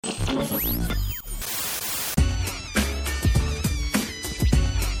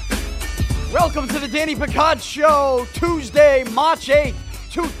Welcome to the Danny Picard Show, Tuesday, March 8th,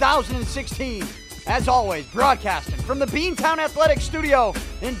 2016. As always, broadcasting from the Beantown Athletics Studio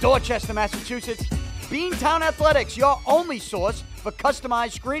in Dorchester, Massachusetts. Beantown Athletics, your only source for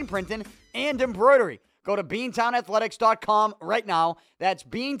customized screen printing and embroidery. Go to beantownathletics.com right now. That's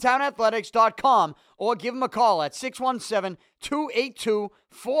beantownathletics.com, or give them a call at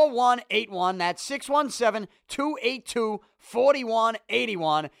 617-282-4181. That's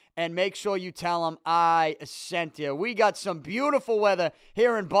 617-282-4181. And make sure you tell them I sent you. We got some beautiful weather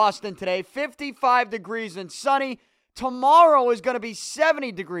here in Boston today. 55 degrees and sunny. Tomorrow is going to be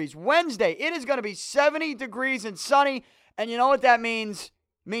 70 degrees. Wednesday, it is going to be 70 degrees and sunny. And you know what that means?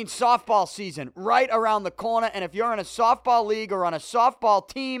 It means softball season right around the corner. And if you're in a softball league or on a softball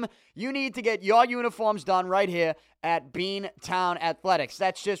team, you need to get your uniforms done right here at Beantown Athletics.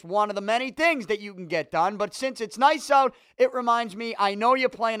 That's just one of the many things that you can get done. But since it's nice out, it reminds me, I know you're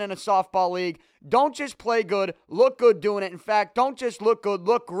playing in a softball league. Don't just play good, look good doing it. In fact, don't just look good,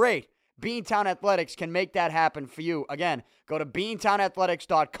 look great. Beantown Athletics can make that happen for you. Again, go to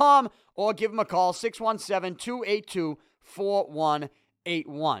beantownathletics.com or give them a call, 617-282-4181.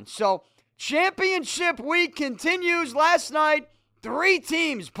 So, championship week continues. Last night, 3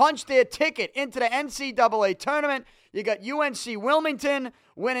 teams punched their ticket into the NCAA tournament. You got UNC Wilmington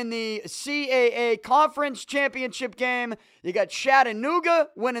winning the CAA Conference Championship game. You got Chattanooga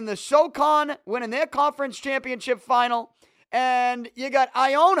winning the SoCon, winning their Conference Championship final. And you got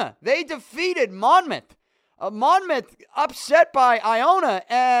Iona. They defeated Monmouth. Monmouth upset by Iona,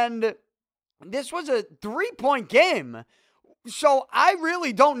 and this was a 3-point game. So I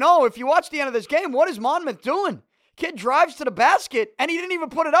really don't know. If you watch the end of this game, what is Monmouth doing? Kid drives to the basket, and he didn't even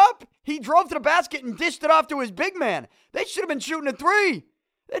put it up. He drove to the basket and dished it off to his big man. They should have been shooting a 3.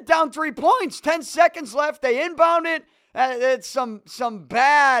 They're down 3 points. 10 seconds left. They inbound it. It's some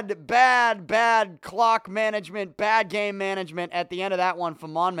bad clock management, bad game management at the end of that one for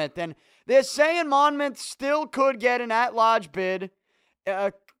Monmouth. And they're saying Monmouth still could get an at-large bid.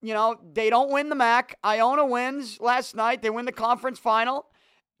 They don't win the MAC. Iona wins last night. They win the conference final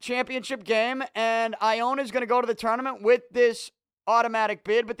championship game, and Iona's going to go to the tournament with this automatic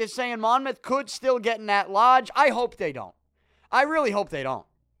bid, but they're saying Monmouth could still get an at-large. I hope they don't. I really hope they don't,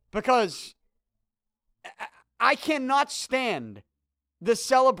 because I cannot stand the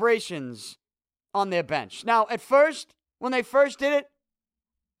celebrations on their bench. Now, at first, when they first did it,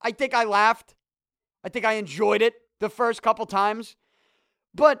 I think I laughed. I think I enjoyed it the first couple times,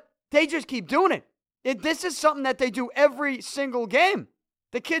 but they just keep doing it. This is something that they do every single game.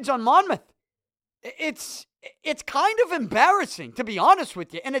 The kids on Monmouth. It's kind of embarrassing, to be honest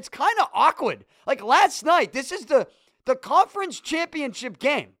with you, and it's kind of awkward. Like last night, this is the conference championship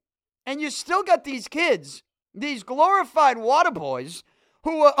game, and you still got these kids, these glorified water boys,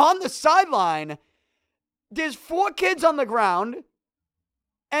 who are on the sideline. There's 4 kids on the ground,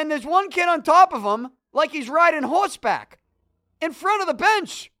 and there's 1 kid on top of them like he's riding horseback in front of the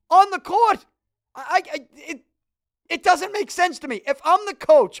bench on the court. It doesn't make sense to me. If I'm the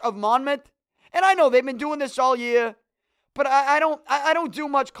coach of Monmouth, and I know they've been doing this all year, but I don't do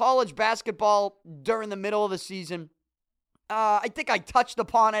much college basketball during the middle of the season. I think I touched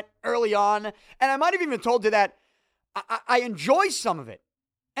upon it early on, and I might have even told you that I enjoy some of it.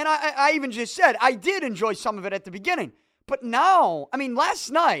 And I even just said I did enjoy some of it at the beginning. But now,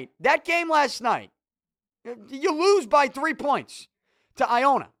 that game last night, you lose by 3 points to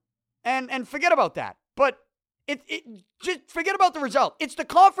Iona. And forget about that. But just forget about the result. It's the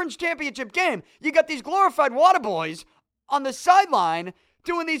conference championship game. You got these glorified water boys on the sideline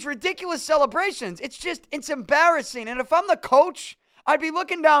doing these ridiculous celebrations. It's embarrassing. And if I'm the coach, I'd be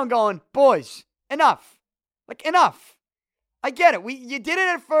looking down going, boys, enough. Like, enough. I get it. You did it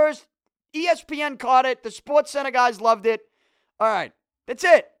at first. ESPN caught it. The SportsCenter guys loved it. All right. That's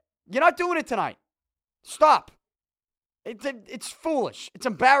it. You're not doing it tonight. Stop. It's foolish. It's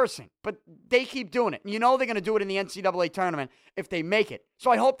embarrassing. But they keep doing it. And you know they're going to do it in the NCAA tournament if they make it. So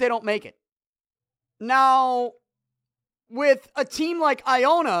I hope they don't make it. Now, with a team like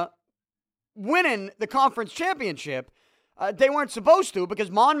Iona winning the conference championship, they weren't supposed to, because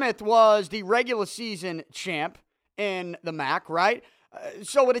Monmouth was the regular season champ in the MAC, right?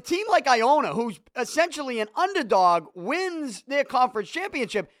 So with a team like Iona, who's essentially an underdog, wins their conference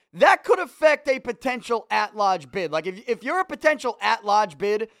championship, that could affect a potential at-large bid. Like, if you're a potential at-large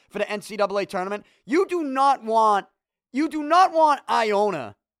bid for the NCAA tournament, you do not want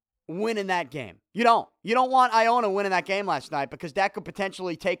Iona winning that game. You don't. You don't want Iona winning that game last night, because that could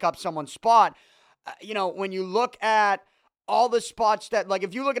potentially take up someone's spot. When you look at all the spots that, like,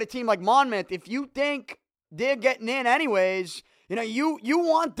 if you look at a team like Monmouth, if you think they're getting in anyways, you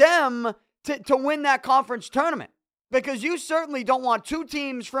want them to win that conference tournament, because you certainly don't want two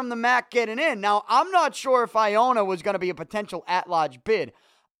teams from the MAC getting in. Now, I'm not sure if Iona was going to be a potential at-large bid.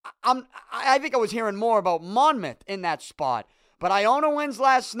 I think I was hearing more about Monmouth in that spot. But Iona wins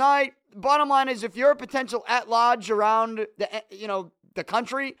last night. Bottom line is, if you're a potential at-large around the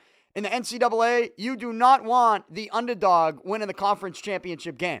country in the NCAA, you do not want the underdog winning the conference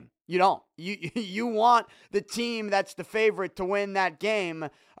championship game. You don't. You want the team that's the favorite to win that game,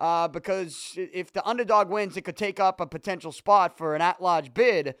 because if the underdog wins, it could take up a potential spot for an at-large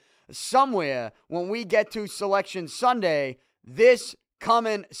bid somewhere when we get to Selection Sunday, this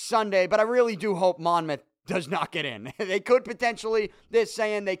coming Sunday. But I really do hope Monmouth does not get in. They could potentially, they're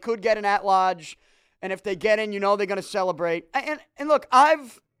saying they could get an at-large, and if they get in, they're going to celebrate. And look, I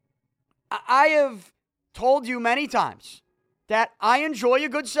have told you many times that I enjoy a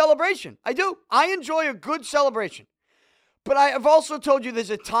good celebration. I do. I enjoy a good celebration. But I have also told you there's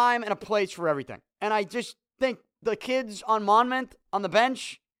a time and a place for everything. And I just think the kids on Monmouth, on the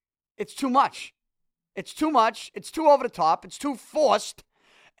bench, it's too much. It's too much. It's too over the top. It's too forced.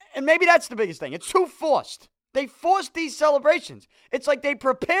 And maybe that's the biggest thing. It's too forced. They force these celebrations. It's like they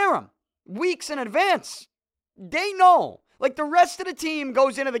prepare them weeks in advance. They know. Like, the rest of the team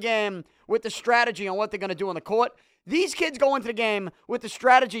goes into the game with the strategy on what they're going to do on the court. These kids go into the game with the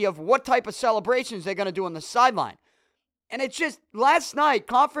strategy of what type of celebrations they're going to do on the sideline. And it's just, last night,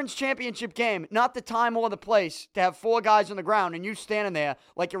 conference championship game, not the time or the place to have four guys on the ground and you standing there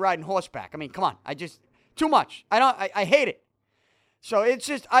like you're riding horseback. I mean, come on. Too much. I hate it. So it's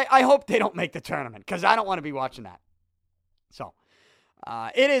just, I hope they don't make the tournament, because I don't want to be watching that. So,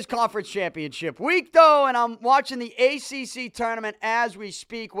 it is conference championship week, though, and I'm watching the ACC tournament as we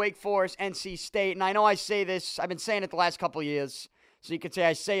speak. Wake Forest, NC State. And I know I say this, I've been saying it the last couple of years, so you could say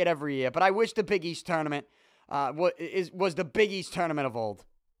I say it every year, but I wish the Big East tournament was the Big East tournament of old.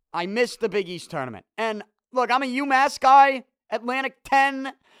 I miss the Big East tournament. And look, I'm a UMass guy, Atlantic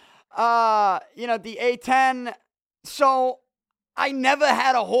 10, the A10, so I never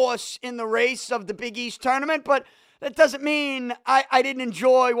had a horse in the race of the Big East tournament, but that doesn't mean I didn't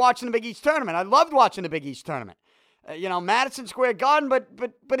enjoy watching the Big East tournament. I loved watching the Big East tournament. Madison Square Garden, but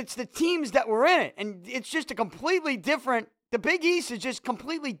it's the teams that were in it, and it's just a completely different. The Big East is just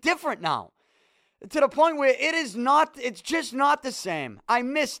completely different now, to the point where it's just not the same. I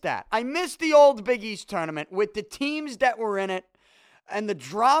miss that. I miss the old Big East tournament with the teams that were in it and the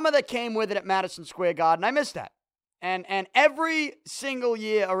drama that came with it at Madison Square Garden. I miss that. And every single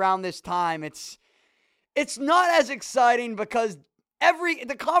year around this time, it's not as exciting, because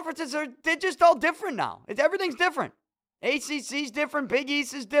the conferences they're just all different now. Everything's different. ACC's different. Big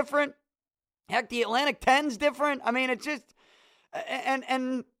East is different. Heck, the Atlantic 10's different. I mean, it's just,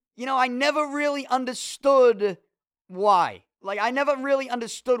 and I never really understood why. Like, I never really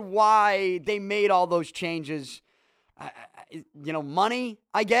understood why they made all those changes. Money,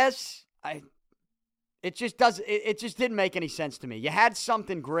 I guess. It just didn't make any sense to me. You had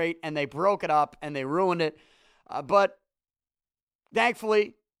something great, and they broke it up, and they ruined it. But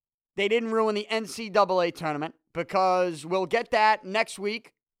thankfully, they didn't ruin the NCAA tournament, because we'll get that next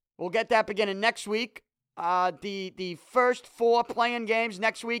week. We'll get that beginning next week. The first four playing games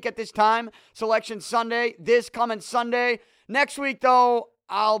next week at this time. Selection Sunday, this coming Sunday. Next week, though,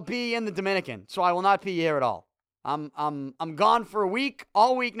 I'll be in the Dominican, so I will not be here at all. I'm gone for a week.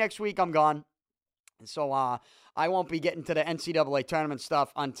 All week next week, I'm gone. So I won't be getting to the NCAA tournament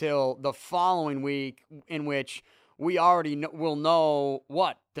stuff until the following week, in which we already will know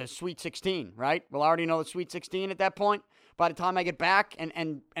the Sweet 16, right? We'll already know the Sweet 16 at that point by the time I get back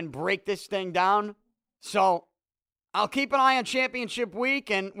and break this thing down. So I'll keep an eye on championship week,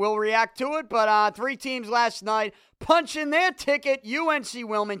 and we'll react to it. But three teams last night punching their ticket: UNC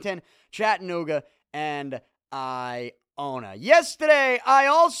Wilmington, Chattanooga, and Iona. Yesterday, I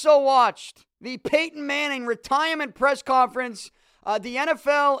also watched the Peyton Manning retirement press conference. The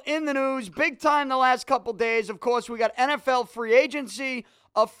NFL in the news, big time the last couple days. Of course, we got NFL free agency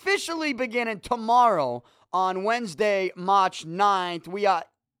officially beginning tomorrow on Wednesday, March 9th. We are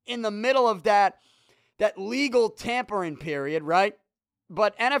in the middle of that legal tampering period, right?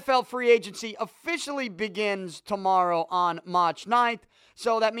 But NFL free agency officially begins tomorrow on March 9th.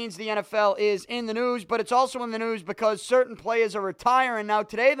 So that means the NFL is in the news, but it's also in the news because certain players are retiring. Now,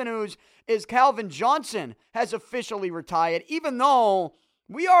 today the news is Calvin Johnson has officially retired, even though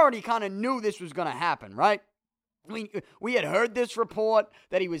we already kind of knew this was going to happen, right? We had heard this report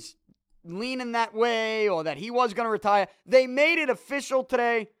that he was leaning that way or that he was going to retire. They made it official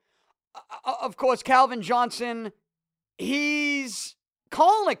today. Of course, Calvin Johnson he's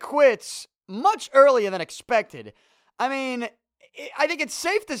calling it quits much earlier than expected. I mean, I think it's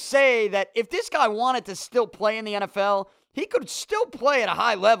safe to say that if this guy wanted to still play in the NFL, he could still play at a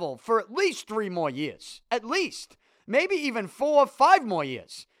high level for at least 3 more years. At least. Maybe even 4 or 5 more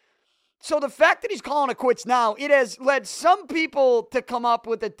years. So the fact that he's calling it quits now, it has led some people to come up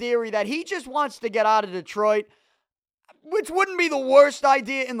with the theory that he just wants to get out of Detroit, which wouldn't be the worst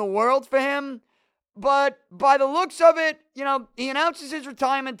idea in the world for him. But by the looks of it, he announces his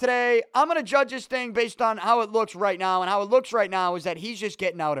retirement today. I'm going to judge this thing based on how it looks right now. And how it looks right now is that he's just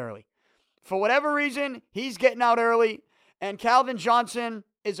getting out early. For whatever reason, he's getting out early. And Calvin Johnson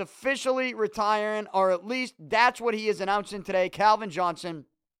is officially retiring, or at least that's what he is announcing today. Calvin Johnson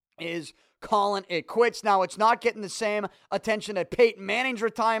is calling it quits. Now, it's not getting the same attention that Peyton Manning's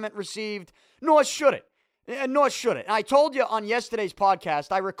retirement received, nor should it. And I told you on yesterday's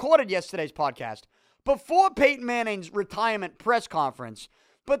podcast, I recorded yesterday's podcast before Peyton Manning's retirement press conference,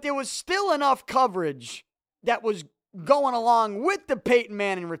 but there was still enough coverage that was going along with the Peyton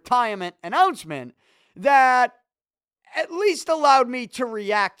Manning retirement announcement that at least allowed me to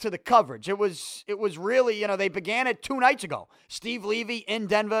react to the coverage. It was really, they began it 2 nights ago. Steve Levy in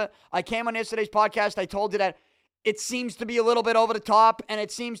Denver. I came on yesterday's podcast. I told you that it seems to be a little bit over the top, and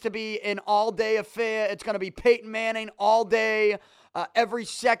it seems to be an all-day affair. It's going to be Peyton Manning all day, every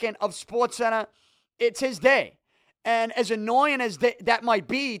second of SportsCenter. It's his day. And as annoying as that might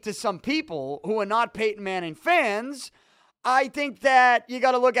be to some people who are not Peyton Manning fans, I think that you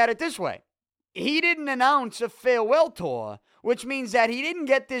got to look at it this way. He didn't announce a farewell tour, which means that he didn't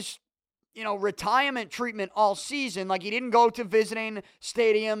get this, retirement treatment all season. Like, he didn't go to visiting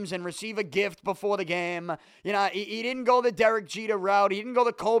stadiums and receive a gift before the game. He didn't go the Derek Jeter route. He didn't go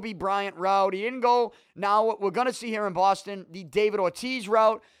the Kobe Bryant route. He didn't go, now what we're going to see here in Boston, the David Ortiz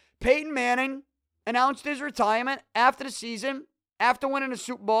route. Peyton Manning announced his retirement after the season, after winning the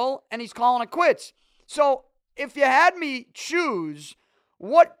Super Bowl, and he's calling it quits. So if you had me choose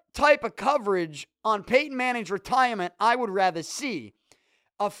what type of coverage on Peyton Manning's retirement I would rather see,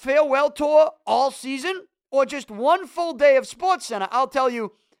 a farewell tour all season or just one full day of SportsCenter, I'll tell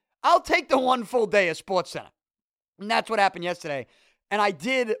you, I'll take the one full day of SportsCenter. And that's what happened yesterday. And I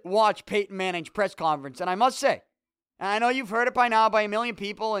did watch Peyton Manning's press conference, and I must say, and I know you've heard it by now by a million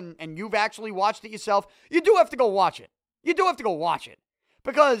people, and you've actually watched it yourself, you do have to go watch it. You do have to go watch it.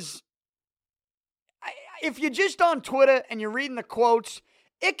 Because if you're just on Twitter and you're reading the quotes,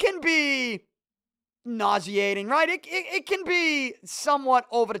 it can be nauseating, right? It can be somewhat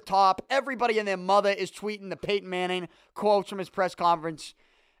over the top. Everybody and their mother is tweeting the Peyton Manning quotes from his press conference.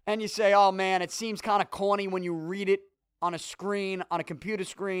 And you say, oh man, it seems kind of corny when you read it on a screen, on a computer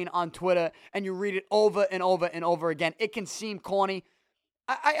screen, on Twitter, and you read it over and over and over again. It can seem corny.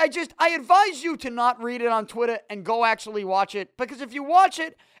 I advise you to not read it on Twitter and go actually watch it. Because if you watch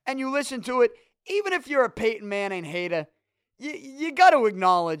it and you listen to it, even if you're a Peyton Manning hater, you got to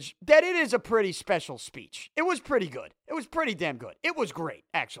acknowledge that it is a pretty special speech. It was pretty good. It was pretty damn good. It was great,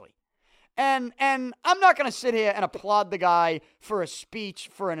 actually. And I'm not going to sit here and applaud the guy for a speech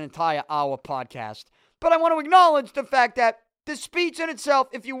for an entire hour podcast. But I want to acknowledge the fact that the speech in itself,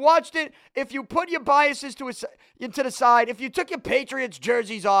 if you watched it, if you put your biases to the side, if you took your Patriots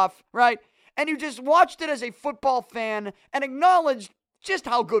jerseys off, right, and you just watched it as a football fan and acknowledged just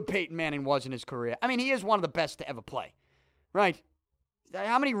how good Peyton Manning was in his career. I mean, he is one of the best to ever play. Right?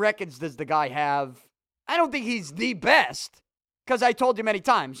 How many records does the guy have? I don't think he's the best, because I told you many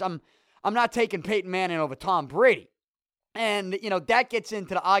times, I'm not taking Peyton Manning over Tom Brady. And, that gets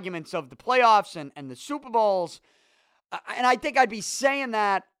into the arguments of the playoffs and the Super Bowls. And I think I'd be saying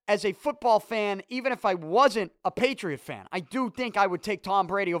that as a football fan, even if I wasn't a Patriot fan. I do think I would take Tom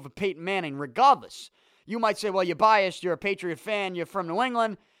Brady over Peyton Manning regardless. You might say, well, you're biased, you're a Patriot fan, you're from New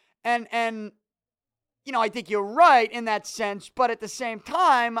England, and I think you're right in that sense, but at the same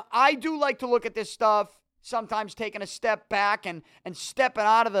time, I do like to look at this stuff, sometimes taking a step back and stepping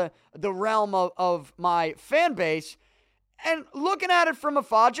out of the realm of my fan base and looking at it from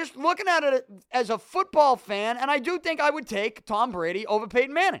afar, just looking at it as a football fan, and I do think I would take Tom Brady over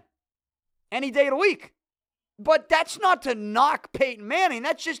Peyton Manning any day of the week. But that's not to knock Peyton Manning,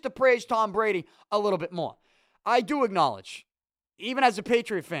 that's just to praise Tom Brady a little bit more. I do acknowledge, even as a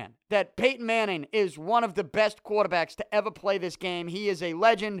Patriot fan, that Peyton Manning is one of the best quarterbacks to ever play this game. He is a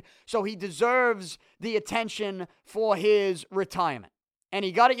legend, so he deserves the attention for his retirement. And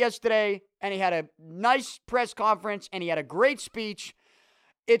he got it yesterday, and he had a nice press conference, and he had a great speech.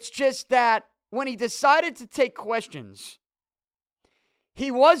 It's just that when he decided to take questions, he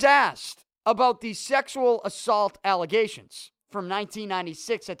was asked about the sexual assault allegations from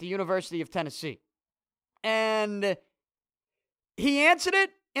 1996 at the University of Tennessee. And he answered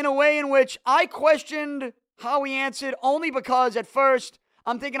it in a way in which I questioned how he answered, only because at first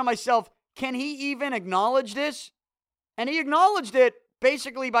I'm thinking to myself, can he even acknowledge this? And he acknowledged it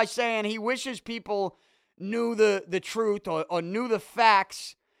basically by saying he wishes people knew the truth or knew the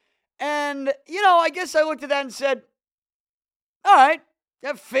facts. And, I guess I looked at that and said, all right,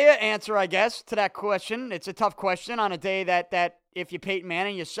 a fair answer, I guess, to that question. It's a tough question on a day that if you're Peyton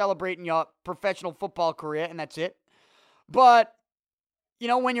Manning, you're celebrating your professional football career, and that's it. But,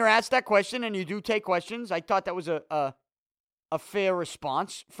 when you're asked that question, and you do take questions, I thought that was a fair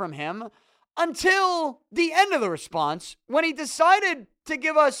response from him until the end of the response when he decided to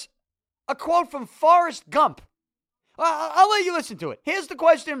give us a quote from Forrest Gump. I'll let you listen to it. Here's the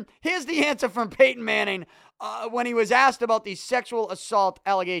question. Here's the answer from Peyton Manning when he was asked about these sexual assault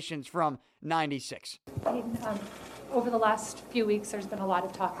allegations from '96. Peyton, over the last few weeks, there's been a lot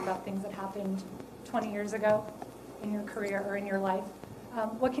of talk about things that happened 20 years ago in your career or in your life.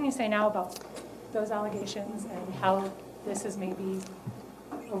 What can you say now about those allegations and how this has maybe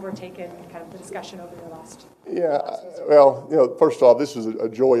overtaken kind of the discussion over the last? Yeah, well, first off, this is a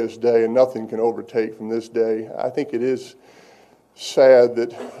joyous day, and nothing can overtake from this day. I think it is sad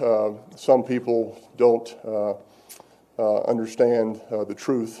that some people don't understand the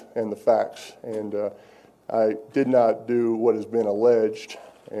truth and the facts, and I did not do what has been alleged,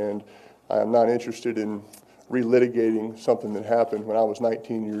 and I am not interested in relitigating something that happened when I was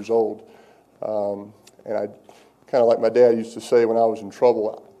 19 years old. And I kind of like my dad used to say when I was in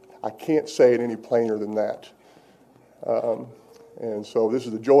trouble, I can't say it any plainer than that. And so this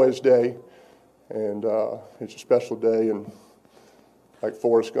is a joyous day, and it's a special day, and like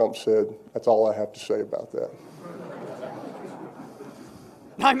Forrest Gump said, that's all I have to say about that.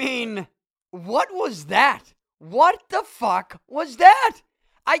 I mean, what was that? What the fuck was that?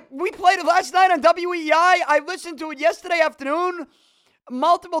 We played it last night on WEI. I listened to it yesterday afternoon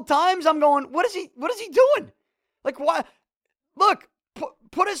multiple times. I'm going, what is he doing? Like, what? Look,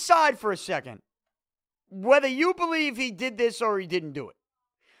 put aside for a second whether you believe he did this or he didn't do it.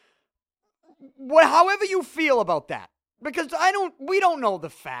 However you feel about that, because we don't know the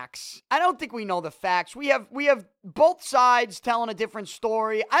facts. I don't think we know the facts. We have both sides telling a different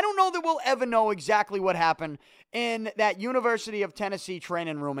story. I don't know that we'll ever know exactly what happened in that University of Tennessee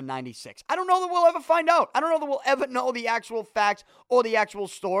training room in '96. I don't know that we'll ever find out. I don't know that we'll ever know the actual facts or the actual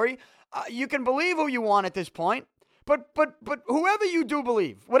story. You can believe who you want at this point. But whoever you do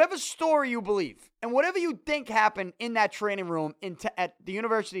believe, whatever story you believe, and whatever you think happened in that training room at the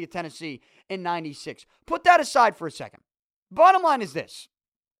University of Tennessee in '96, put that aside for a second. Bottom line is this.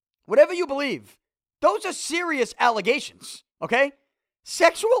 Whatever you believe, those are serious allegations, okay?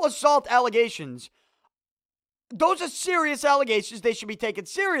 Sexual assault allegations, those are serious allegations. They should be taken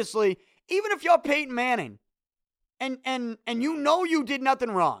seriously, even if you're Peyton Manning and you know you did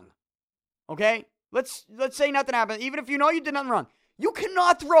nothing wrong, okay? Let's say nothing happened. Even if you know you did nothing wrong, you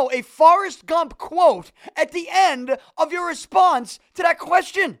cannot throw a Forrest Gump quote at the end of your response to that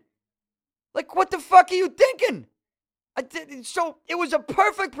question. Like, what the fuck are you thinking? So it was a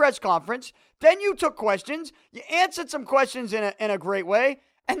perfect press conference. Then you took questions. You answered some questions in a great way.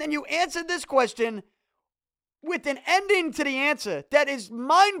 And then you answered this question with an ending to the answer that is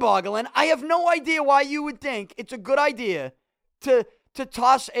mind-boggling. I have no idea why you would think it's a good idea to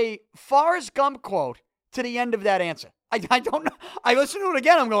toss a Forrest Gump quote to the end of that answer. I don't know. I listened to it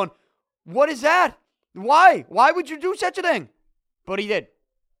again. I'm going, what is that? Why? Why would you do such a thing? But he did.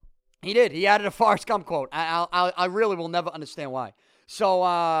 He did. He added a Forrest Gump quote. I really will never understand why. So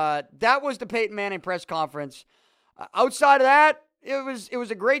that was the Peyton Manning press conference. Outside of that, it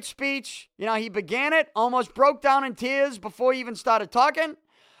was a great speech. He began it, almost broke down in tears before he even started talking.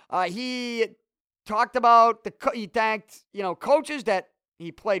 He talked about he thanked, coaches that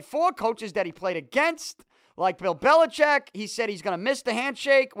he played for, coaches that he played against, like Bill Belichick. He said he's going to miss the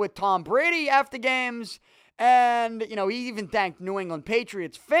handshake with Tom Brady after games. And, he even thanked New England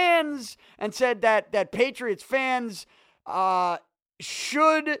Patriots fans and said that Patriots fans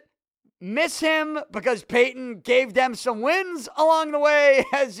should miss him because Peyton gave them some wins along the way,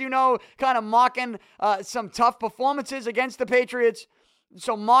 as you know, kind of mocking some tough performances against the Patriots.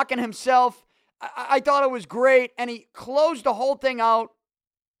 So mocking himself. I thought it was great. And he closed the whole thing out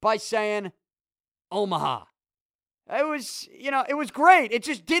by saying, Omaha. It was great. It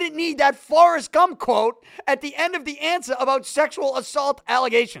just didn't need that Forrest Gump quote at the end of the answer about sexual assault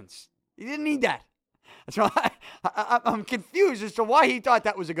allegations. He didn't need that. So I'm confused as to why he thought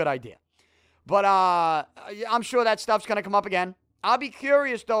that was a good idea. But I'm sure that stuff's going to come up again. I'll be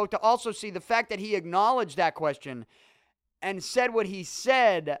curious, though, to also see the fact that he acknowledged that question and said what he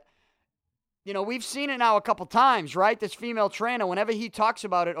said. we've seen it now a couple times, right? This female trainer, whenever he talks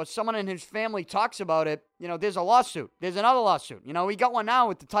about it or someone in his family talks about it, there's a lawsuit. There's another lawsuit. He got one now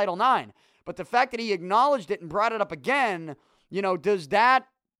with the Title IX. But the fact that he acknowledged it and brought it up again, does that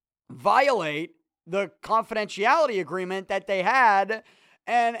violate the confidentiality agreement that they had?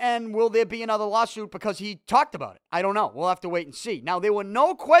 And will there be another lawsuit because he talked about it? I don't know. We'll have to wait and see. Now, there were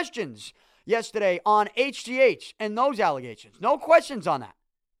no questions yesterday on HGH and those allegations. No questions on that.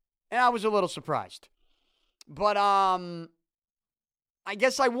 And I was a little surprised. But I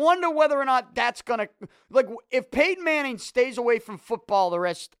guess I wonder whether or not that's going to... if Peyton Manning stays away from football the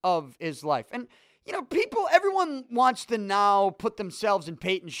rest of his life, and, everyone wants to now put themselves in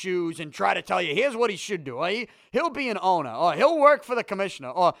Peyton's shoes and try to tell you, here's what he should do. He'll be an owner, or he'll work for the commissioner,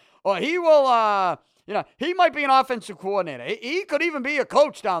 or he will, he might be an offensive coordinator. He could even be a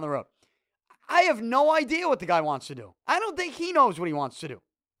coach down the road. I have no idea what the guy wants to do. I don't think he knows what he wants to do.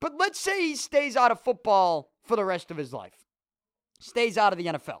 But let's say he stays out of football for the rest of his life. Stays out of the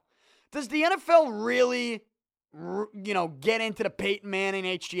NFL. Does the NFL really, get into the Peyton Manning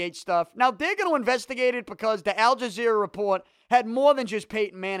HGH stuff? Now, they're going to investigate it because the Al Jazeera report had more than just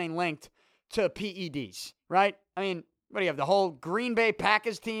Peyton Manning linked to PEDs, right? I mean, what do you have? The whole Green Bay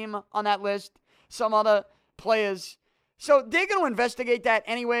Packers team on that list? Some other players. So they're going to investigate that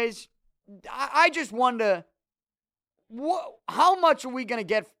anyways. I just wonder... how much are we going to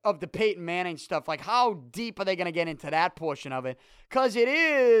get of the Peyton Manning stuff? How deep are they going to get into that portion of it? Because it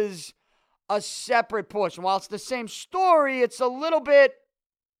is a separate portion. While it's the same story, it's a little bit,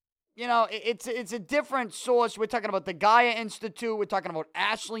 it's a different source. We're talking about the Gaia Institute. We're talking about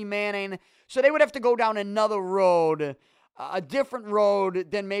Ashley Manning. So they would have to go down another road, a different road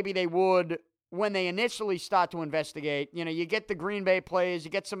than maybe they would when they initially start to investigate. You get the Green Bay players,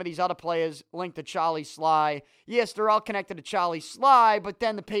 you get some of these other players linked to Charlie Sly. Yes, they're all connected to Charlie Sly, but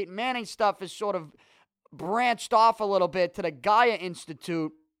then the Peyton Manning stuff is sort of branched off a little bit to the Gaia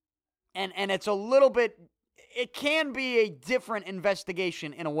Institute, and it's a little bit, it can be a different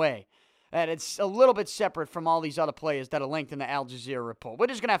investigation in a way. And it's a little bit separate from all these other players that are linked in the Al Jazeera report. We're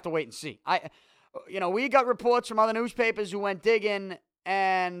just going to have to wait and see. We got reports from other newspapers who went digging,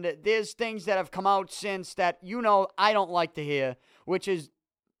 and there's things that have come out since that, I don't like to hear, which is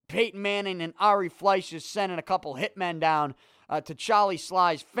Peyton Manning and Ari Fleischer sending a couple hitmen down to Charlie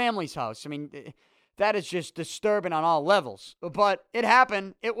Sly's family's house. I mean, that is just disturbing on all levels. But it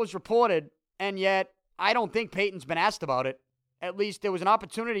happened. It was reported. And yet, I don't think Peyton's been asked about it. At least there was an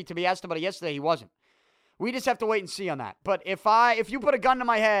opportunity to be asked about it yesterday. He wasn't. We just have to wait and see on that. But if you put a gun to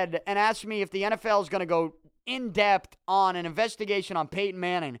my head and ask me if the NFL is going to go in-depth on an investigation on Peyton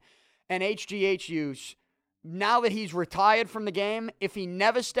Manning and HGH use, now that he's retired from the game, if he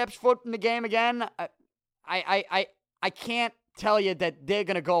never steps foot in the game again, I can't tell you that they're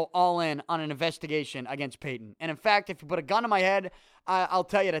going to go all in on an investigation against Peyton. And in fact, if you put a gun to my head, I'll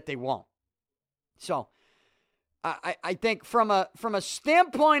tell you that they won't. So, I think from a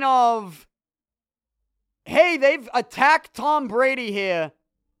standpoint of, hey, they've attacked Tom Brady here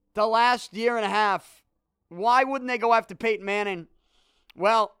the last year and a half, why wouldn't they go after Peyton Manning?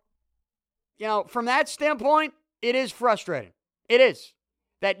 Well, from that standpoint, it is frustrating. It is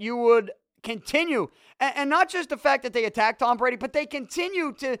that you would continue, and not just the fact that they attacked Tom Brady, but they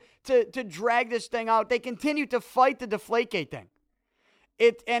continue to drag this thing out. They continue to fight the Deflategate thing.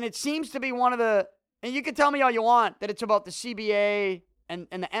 It seems to be one of the, and you can tell me all you want that it's about the CBA and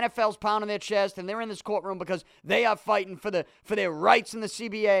the NFL's pounding their chest and they're in this courtroom because they are fighting for their rights in the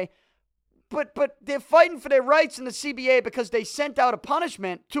CBA. But they're fighting for their rights in the CBA because they sent out a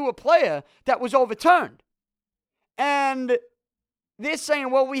punishment to a player that was overturned. And they're saying,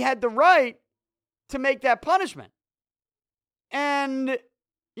 well, we had the right to make that punishment. And,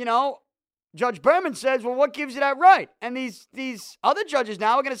 Judge Berman says, well, what gives you that right? And these other judges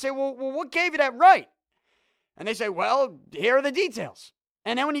now are going to say, well, what gave you that right? And they say, well, here are the details.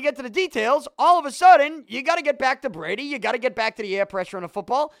 And then when you get to the details, all of a sudden, you got to get back to Brady. You got to get back to the air pressure in a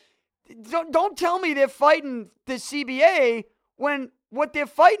football. Don't tell me they're fighting the CBA when what they're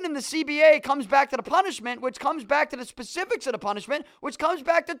fighting in the CBA comes back to the punishment, which comes back to the specifics of the punishment, which comes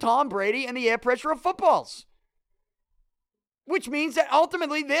back to Tom Brady and the air pressure of footballs. Which means that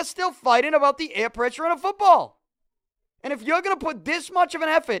ultimately they're still fighting about the air pressure in a football. And if you're going to put this much of an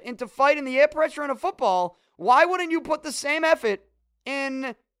effort into fighting the air pressure in a football, why wouldn't you put the same effort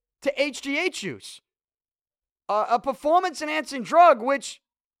into HGH use? A performance-enhancing drug, which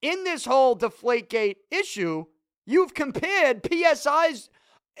in this whole Deflategate issue, you've compared PSIs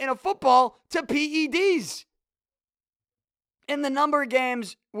in a football to PEDs in the number of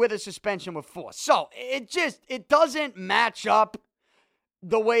games with a suspension with force. So it doesn't match up.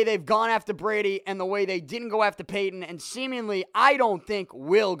 the way they've gone after Brady and the way they didn't go after Peyton, and seemingly, I don't think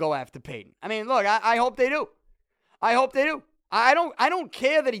will go after Peyton. I mean, look, I hope they do. I hope they do. I don't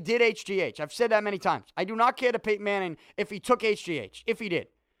care that he did HGH. I've said that many times. I do not care that Peyton Manning, if he took HGH, if he did.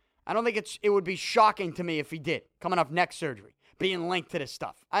 I don't think it would be shocking to me if he did, coming off neck surgery, being linked to this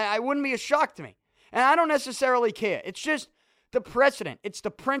stuff. I wouldn't be a shock to me. And I don't necessarily care. It's just the precedent. It's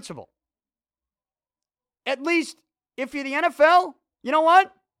the principle. At least, if you're the NFL, you know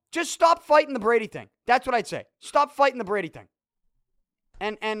what? Just stop fighting the Brady thing. That's what I'd say. Stop fighting the Brady thing.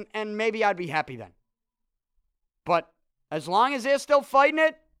 And maybe I'd be happy then. But as long as they're still fighting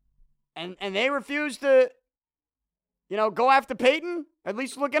it and they refuse to, go after Peyton, at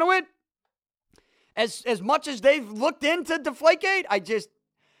least look into it, as much as they've looked into Deflategate,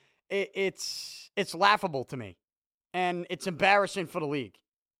 it's laughable to me. And it's embarrassing for the league.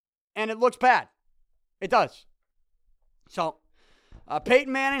 And it looks bad. It does. So,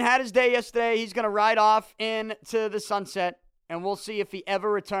 Peyton Manning had his day yesterday. He's going to ride off into the sunset, and we'll see if he ever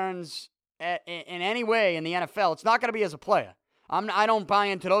returns in any way in the NFL. It's not going to be as a player. I don't buy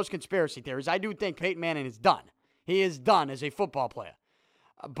into those conspiracy theories. I do think Peyton Manning is done. He is done as a football player.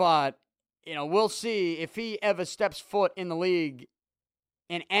 But, we'll see if he ever steps foot in the league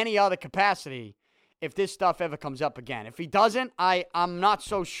in any other capacity, if this stuff ever comes up again. If he doesn't, I'm not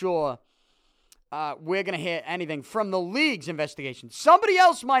so sure we're going to hear anything from the league's investigation. Somebody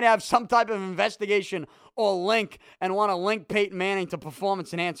else might have some type of investigation or link and want to link Peyton Manning to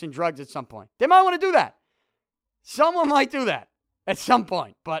performance-enhancing drugs at some point. They might want to do that. Someone might do that at some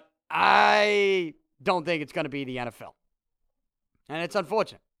point, but I don't think it's going to be the NFL. And it's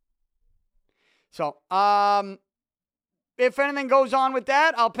unfortunate. So, if anything goes on with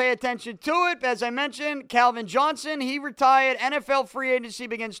that, I'll pay attention to it. As I mentioned, Calvin Johnson, he retired. NFL free agency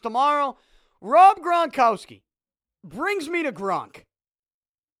begins tomorrow. Rob Gronkowski brings me to Gronk.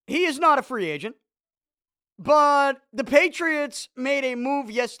 He is not a free agent, but the Patriots made a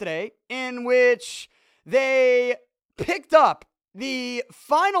move yesterday in which they picked up the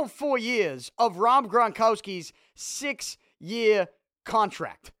final 4 years of Rob Gronkowski's 6-year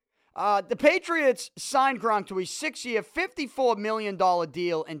contract. The Patriots signed Gronk to a 6-year, $54 million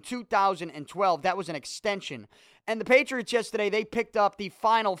deal in 2012. That was an extension. And the Patriots yesterday, they picked up the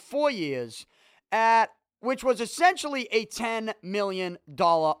final 4 years which was essentially a $10 million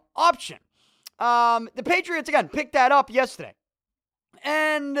option. The Patriots, again, picked that up yesterday.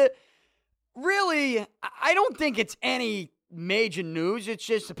 And really, I don't think it's any major news. It's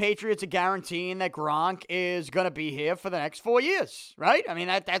just the Patriots are guaranteeing that Gronk is going to be here for the next 4 years, right? I mean,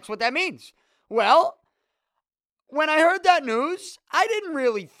 that's what that means. Well, when I heard that news, I didn't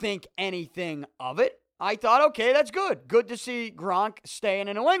really think anything of it. I thought, okay, that's good. Good to see Gronk staying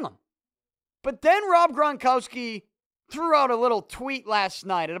in New England. But then Rob Gronkowski threw out a little tweet last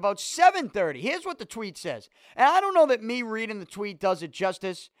night at about 7:30. Here's what the tweet says. And I don't know that me reading the tweet does it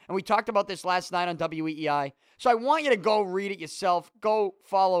justice. And we talked about this last night on WEEI. So I want you to go read it yourself. Go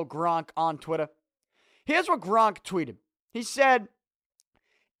follow Gronk on Twitter. Here's what Gronk tweeted. He said,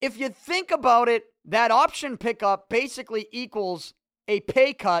 if you think about it, that option pickup basically equals a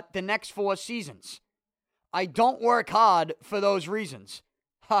pay cut the next 4 seasons. I don't work hard for those reasons.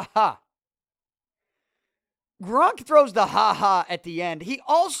 Ha ha. Gronk throws the ha-ha at the end. He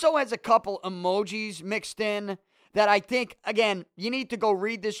also has a couple emojis mixed in that I think, again, you need to go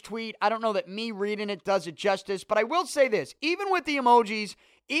read this tweet. I don't know that me reading it does it justice, but I will say this. Even with the emojis,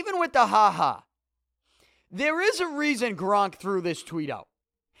 even with the ha-ha, there is a reason Gronk threw this tweet out.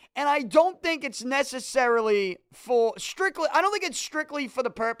 And I don't think it's necessarily I don't think it's strictly for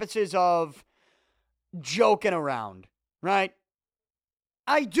the purposes of joking around, right?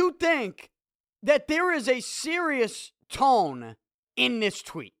 I do think that there is a serious tone in this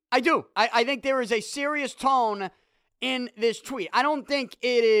tweet. I do. I think there is a serious tone in this tweet. I don't think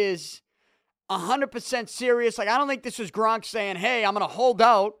it is 100% serious. Like, I don't think this is Gronk saying, hey, I'm going to hold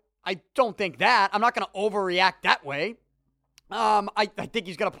out. I don't think that. I'm not going to overreact that way. I think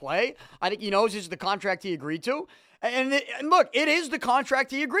he's going to play. I think he knows this is the contract he agreed to. And look, it is the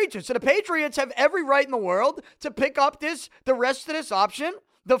contract he agreed to. So the Patriots have every right in the world to pick up the rest of this option,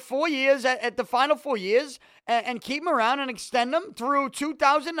 the 4 years, at the final 4 years, and keep him around and extend them through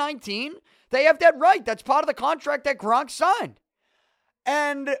 2019. They have that right. That's part of the contract that Gronk signed.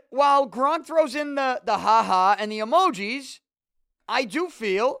 And while Gronk throws in the ha-ha and the emojis, I do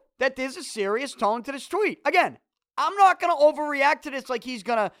feel that there's a serious tone to this tweet. Again, I'm not going to overreact to this like he's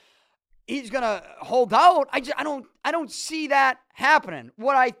going to hold out. I don't see that happening.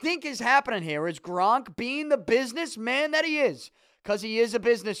 What I think is happening here is Gronk being the businessman that he is, because he is a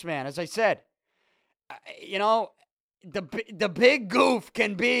businessman, as I said. the big goof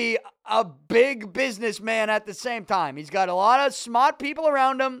can be a big businessman at the same time. He's got a lot of smart people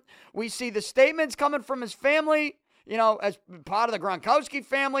around him. We see the statements coming from his family, as part of the Gronkowski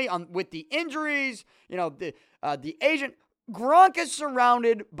family with the injuries, the agent. Gronk is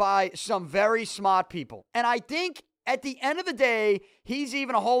surrounded by some very smart people. And I think at the end of the day, he's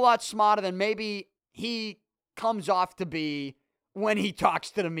even a whole lot smarter than maybe he comes off to be when he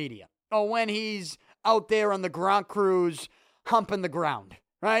talks to the media or when he's out there on the Gronk cruise humping the ground,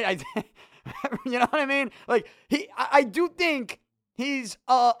 right? You know what I mean? Like, I do think he's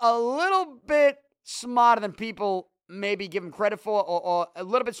a little bit smarter than people maybe give him credit for, or a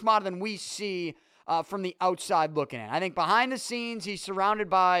little bit smarter than we see from the outside looking in. I think behind the scenes, he's surrounded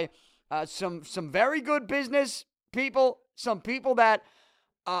by some very good business people, some people that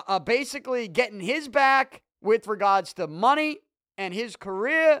are basically getting his back with regards to money and his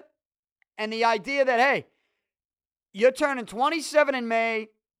career, and the idea that, hey, you're turning 27 in May,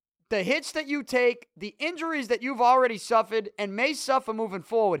 the hits that you take, the injuries that you've already suffered and may suffer moving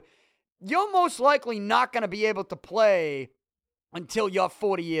forward, you're most likely not going to be able to play until you're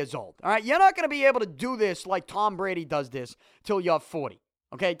 40 years old. All right? You're not going to be able to do this like Tom Brady does this till you're 40.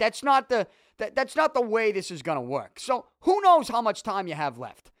 Okay? That's not the way this is going to work. So who knows how much time you have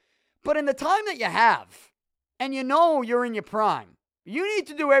left. But in the time that you have, and you're in your prime, you need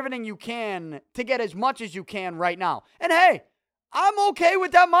to do everything you can to get as much as you can right now. And hey, I'm okay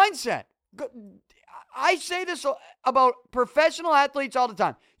with that mindset. I say this about professional athletes all the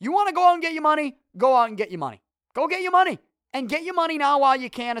time. You want to go out and get your money? Go out and get your money. Go get your money. And get your money now while you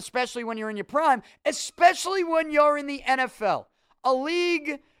can, especially when you're in your prime, especially when you're in the NFL. A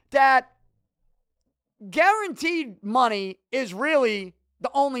league that guaranteed money is really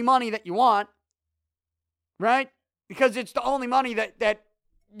the only money that you want, right? Because it's the only money that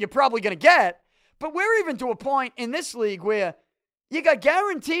you're probably going to get. But we're even to a point in this league where you got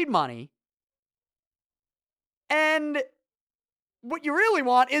guaranteed money, and what you really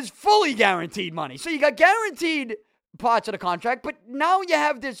want is fully guaranteed money. So you got guaranteed parts of the contract, but now you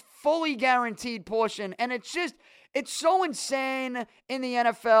have this fully guaranteed portion, and it's so insane in the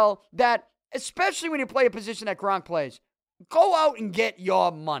NFL that, especially when you play a position that Gronk plays, go out and get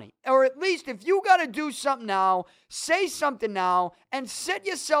your money. Or at least if you got to do something now, say something now, and set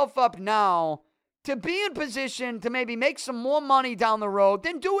yourself up now to be in position to maybe make some more money down the road,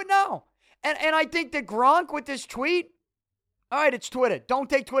 then do it now. And I think that Gronk with this tweet, all right, it's Twitter. Don't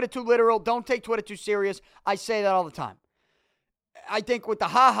take Twitter too literal. Don't take Twitter too serious. I say that all the time. I think with the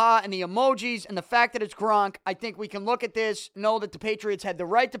ha-ha and the emojis and the fact that it's Gronk, I think we can look at this, know that the Patriots had the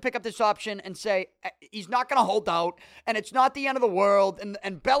right to pick up this option and say he's not going to hold out, and it's not the end of the world,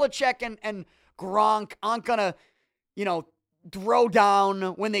 and Belichick and Gronk aren't going to, throw down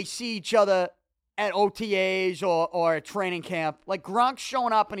when they see each other at OTAs or at training camp. Like, Gronk's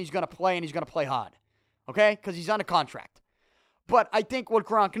showing up and he's going to play, and he's going to play hard, okay? Because he's under contract. But I think what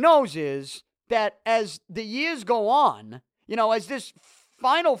Gronk knows is that as the years go on, as this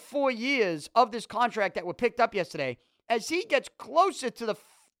final 4 years of this contract that were picked up yesterday, as he gets closer to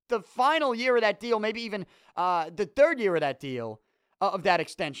the final year of that deal, maybe even the third year of that deal, of that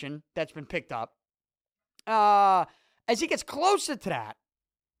extension that's been picked up, as he gets closer to that,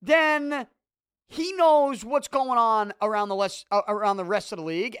 then he knows what's going on around the rest of the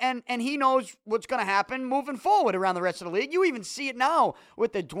league, and he knows what's going to happen moving forward around the rest of the league. You even see it now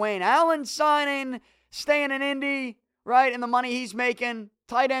with the Dwayne Allen signing, staying in Indy, right, and the money he's making.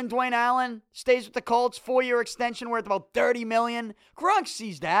 Tight end Dwayne Allen stays with the Colts, 4-year extension worth about $30 million. Gronk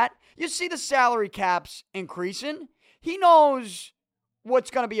sees that. You see the salary caps increasing. He knows what's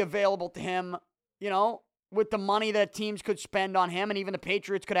going to be available to him, with the money that teams could spend on him, and even the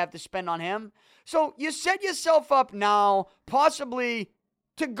Patriots could have to spend on him. So you set yourself up now, possibly,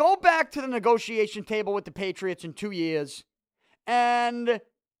 to go back to the negotiation table with the Patriots in 2 years and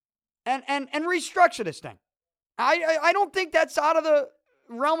restructure this thing. I don't think that's out of the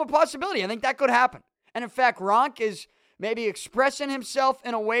realm of possibility. I think that could happen. And in fact, Gronk is maybe expressing himself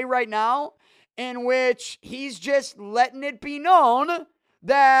in a way right now in which he's just letting it be known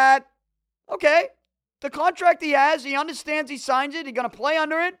that, okay, the contract he has, he understands he signs it, he's going to play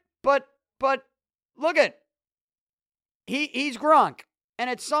under it, but look at, he's Gronk. And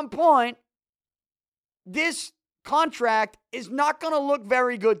at some point, this contract is not going to look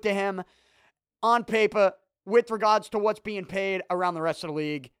very good to him on paper with regards to what's being paid around the rest of the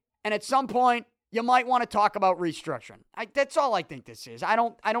league. And at some point, you might want to talk about restructuring. That's all I think this is. I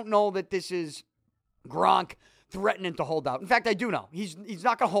don't know that this is Gronk threatening to hold out. In fact, I do know. He's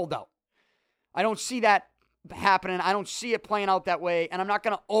not going to hold out. I don't see that happening. I don't see it playing out that way. And I'm not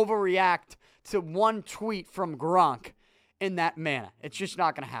going to overreact to one tweet from Gronk in that manner. It's just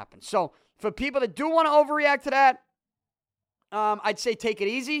not going to happen. So for people that do want to overreact to that, I'd say take it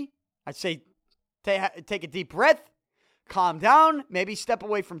easy. I'd say take a deep breath, calm down, maybe step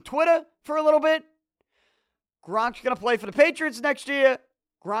away from Twitter for a little bit. Gronk's going to play for the Patriots next year.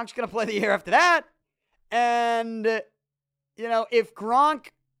 Gronk's going to play the year after that. And, if Gronk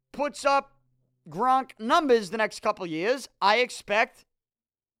puts up Gronk numbers the next couple years, I expect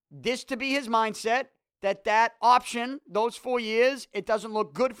this to be his mindset, that option, those 4 years, it doesn't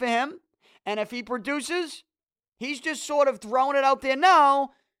look good for him. And if he produces, he's just sort of throwing it out there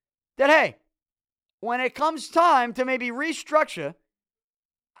now that, hey, when it comes time to maybe restructure,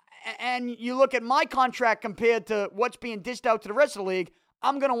 and you look at my contract compared to what's being dished out to the rest of the league,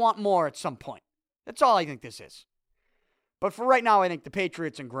 I'm going to want more at some point. That's all I think this is. But for right now, I think the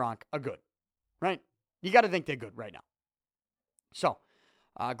Patriots and Gronk are good, right? You got to think they're good right now. So,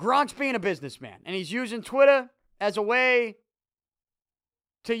 Gronk's being a businessman, and he's using Twitter as a way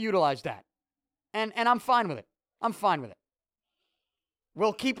to utilize that. And I'm fine with it. I'm fine with it.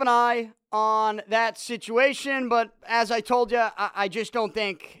 We'll keep an eye on that situation, but as I told you, I just don't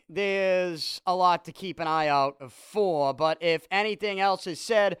think there's a lot to keep an eye out for. But if anything else is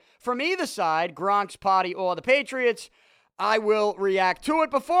said from either side, Gronk's party or the Patriots, I will react to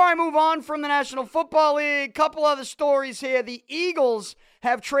it. Before I move on from the National Football League, couple other stories here. The Eagles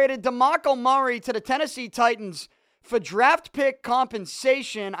have traded DeMarco Murray to the Tennessee Titans for draft pick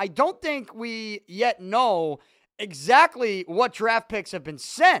compensation. I don't think we yet know exactly what draft picks have been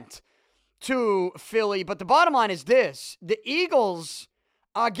sent to Philly, but the bottom line is this. The Eagles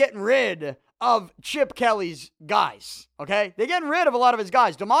are getting rid of Chip Kelly's guys, okay? They're getting rid of a lot of his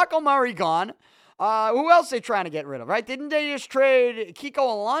guys. DeMarco Murray gone. Who else they trying to get rid of, right? Didn't they just trade Kiko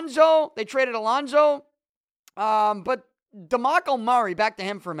Alonso? They traded Alonso. But DeMarco Murray, back to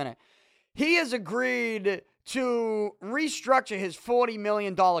him for a minute. He has agreed to restructure his $40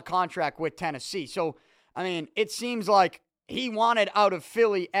 million contract with Tennessee. So, it seems like he wanted out of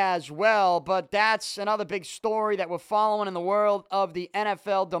Philly as well, but that's another big story that we're following in the world of the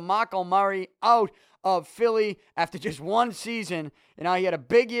NFL. DeMarco Murray out of Philly after just one season. He had a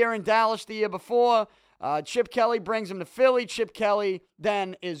big year in Dallas the year before. Chip Kelly brings him to Philly. Chip Kelly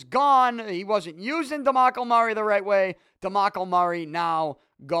then is gone. He wasn't using DeMarco Murray the right way. DeMarco Murray now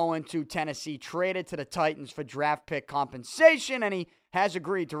going to Tennessee, traded to the Titans for draft pick compensation, and he has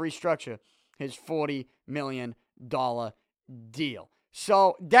agreed to restructure his $40 million deal.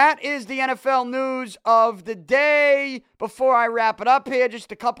 So that is the NFL news of the day. Before I wrap it up here,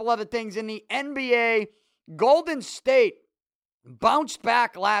 just a couple other things in the NBA. Golden State bounced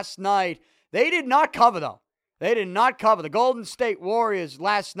back last night. They did not cover, though. They did not cover. The Golden State Warriors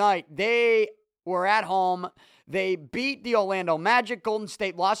last night, they were at home. They beat the Orlando Magic. Golden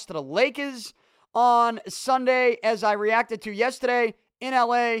State lost to the Lakers on Sunday, as I reacted to yesterday in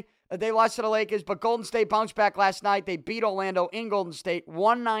LA. They lost to the Lakers, but Golden State bounced back last night. They beat Orlando in Golden State,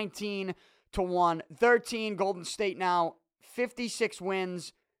 119-113. Golden State now 56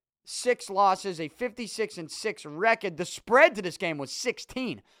 wins, 6 losses, a 56-6 record. The spread to this game was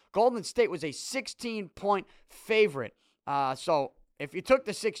 16. Golden State was a 16-point favorite. So if you took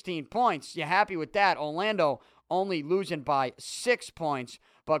the 16 points, you're happy with that. Orlando only losing by 6 points,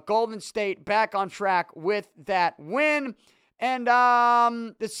 but Golden State back on track with that win. And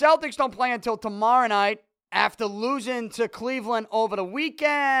the Celtics don't play until tomorrow night after losing to Cleveland over the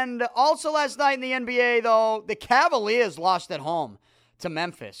weekend. Also last night in the NBA, though, the Cavaliers lost at home to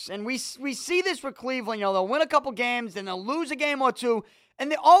Memphis. And we see this with Cleveland. They'll win a couple games, then they'll lose a game or two. And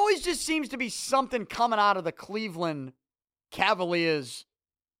there always just seems to be something coming out of the Cleveland Cavaliers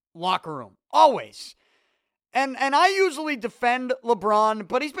locker room. Always. And I usually defend LeBron,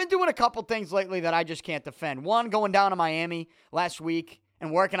 but he's been doing a couple things lately that I just can't defend. One, going down to Miami last week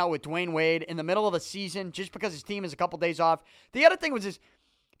and working out with Dwayne Wade in the middle of the season just because his team is a couple days off. The other thing was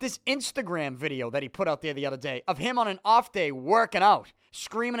this Instagram video that he put out there the other day of him on an off day working out,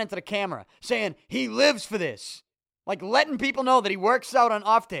 screaming into the camera, saying he lives for this. Like letting people know that he works out on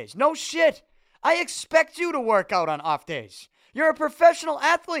off days. No shit. I expect you to work out on off days. You're a professional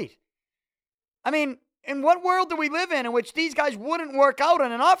athlete. In what world do we live in which these guys wouldn't work out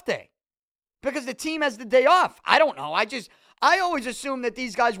on an off day? Because the team has the day off. I don't know. I always assume that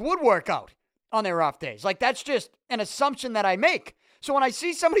these guys would work out on their off days. Like, that's just an assumption that I make. So when I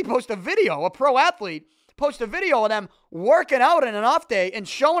see somebody post a video, a pro athlete, post a video of them working out on an off day and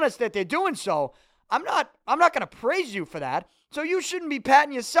showing us that they're doing so, I'm not going to praise you for that. So you shouldn't be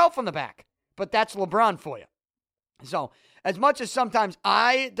patting yourself on the back. But that's LeBron for you. So as much as sometimes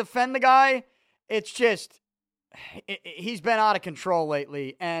I defend the guy, it's just, he's been out of control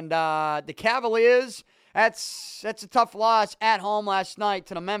lately. And the Cavaliers, that's a tough loss at home last night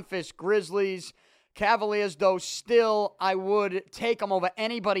to the Memphis Grizzlies. Cavaliers, though, still, I would take them over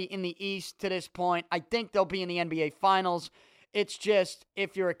anybody in the East to this point. I think they'll be in the NBA Finals. It's just,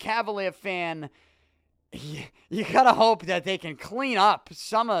 if you're a Cavalier fan, you got to hope that they can clean up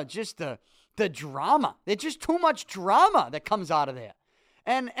some of just the drama. There's just too much drama that comes out of there.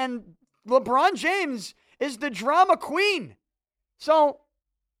 And LeBron James is the drama queen. So,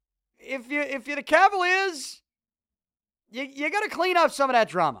 if you're the Cavaliers, you got to clean up some of that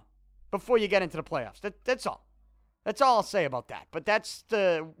drama before you get into the playoffs. That's all. That's all I'll say about that. But that's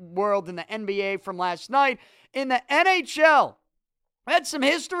the world in the NBA from last night. In the NHL, I had some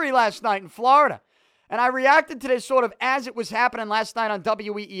history last night in Florida. And I reacted to this sort of as it was happening last night on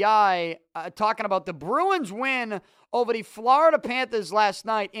WEEI, talking about the Bruins win over the Florida Panthers last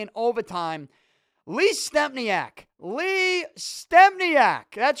night in overtime. Lee Stempniak,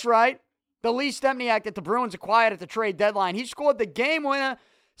 that's right. The Lee Stempniak that the Bruins acquired at the trade deadline. He scored the game winner.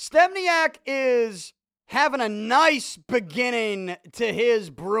 Stempniak is having a nice beginning to his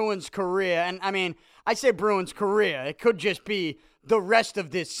Bruins career. And, I mean, I say Bruins career. It could just be the rest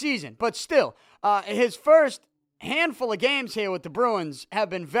of this season. But still, his first handful of games here with the Bruins have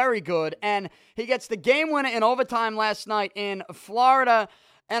been very good. And he gets the game winner in overtime last night in Florida.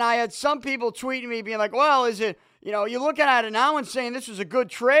 And I had some people tweeting me being like, well, is it, you're looking at it now and saying this was a good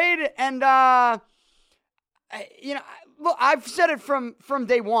trade. And, look, I've said it from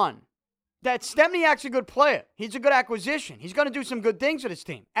day one that Stempniak's a good player. He's a good acquisition. He's going to do some good things with his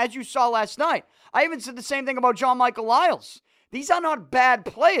team, as you saw last night. I even said the same thing about John Michael Lyles. These are not bad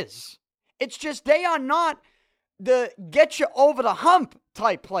players. It's just they are not the get you over the hump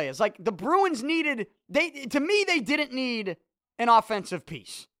type players. Like the Bruins needed, they didn't need an offensive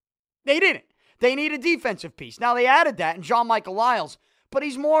piece. They didn't. They need a defensive piece. Now they added that in John Michael Lyles, but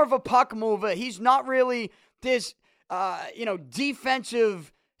he's more of a puck mover. He's not really this,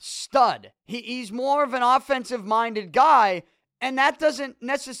 defensive stud. He's more of an offensive-minded guy, and that doesn't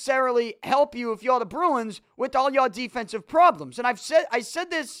necessarily help you if you're the Bruins with all your defensive problems. And I said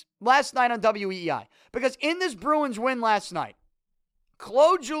this last night on WEEI, because in this Bruins win last night,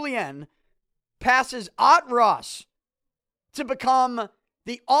 Claude Julien passes Art Ross to become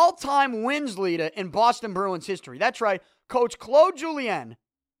the all-time wins leader in Boston Bruins history. That's right. Coach Claude Julien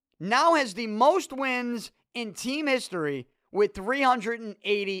now has the most wins in team history with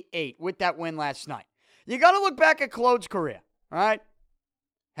 388 with that win last night. You got to look back at Claude's career, all right?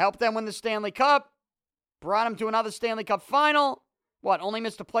 Helped them win the Stanley Cup, brought them to another Stanley Cup final. Only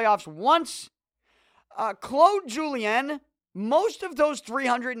missed the playoffs once? Claude Julien, most of those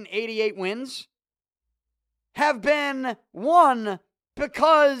 388 wins have been won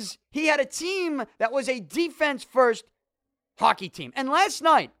because he had a team that was a defense-first hockey team. And last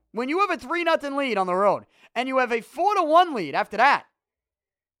night, when you have a 3-0 lead on the road and you have a 4-1 lead after that,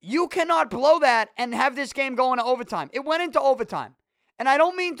 you cannot blow that and have this game go into overtime. It went into overtime. And I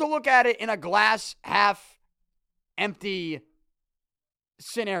don't mean to look at it in a glass half empty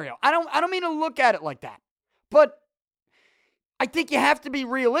scenario. I don't mean to look at it like that. But I think you have to be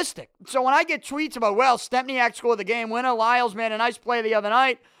realistic. So when I get tweets about, Stempniak scored the game winner, Lyles made a nice play the other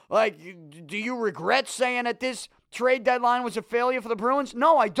night, like, do you regret saying that this trade deadline was a failure for the Bruins?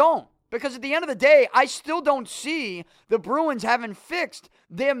 No, I don't. Because at the end of the day, I still don't see the Bruins having fixed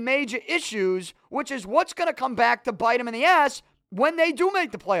their major issues, which is what's going to come back to bite them in the ass when they do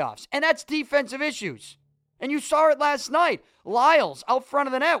make the playoffs. And that's defensive issues. And you saw it last night. Lyles out front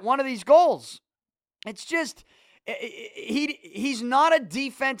of the net, one of these goals. It's just, he's not a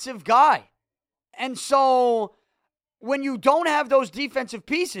defensive guy. And so when you don't have those defensive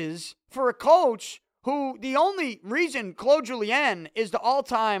pieces for a coach who the only reason Claude Julien is the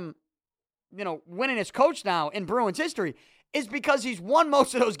all-time, winningest coach now in Bruins history is because he's won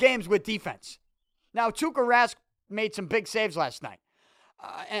most of those games with defense. Now, Tuukka Rask made some big saves last night.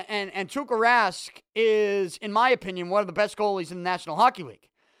 And Tuukka Rask is, in my opinion, one of the best goalies in the National Hockey League.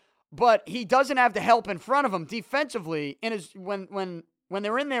 But he doesn't have the help in front of him defensively when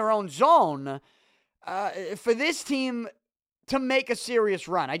they're in their own zone for this team to make a serious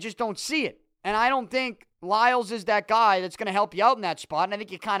run. I just don't see it. And I don't think Lyles is that guy that's going to help you out in that spot. And I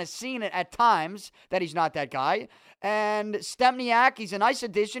think you've kind of seen it at times that he's not that guy. And Stempniak, he's a nice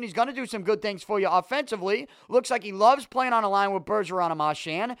addition. He's going to do some good things for you offensively. Looks like he loves playing on a line with Bergeron and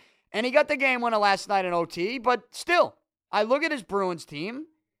Marchand. And he got the game winner last night in OT. But still, I look at his Bruins team.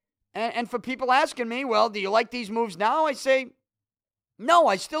 And for people asking me, do you like these moves now? I say, no,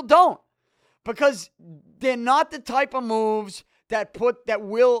 I still don't. Because they're not the type of moves that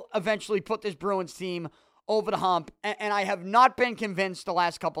will eventually put this Bruins team over the hump, and I have not been convinced the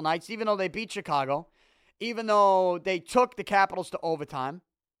last couple nights, even though they beat Chicago, even though they took the Capitals to overtime.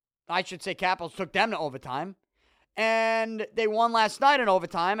 I should say Capitals took them to overtime. And they won last night in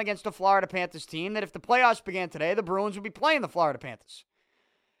overtime against the Florida Panthers team that if the playoffs began today, the Bruins would be playing the Florida Panthers.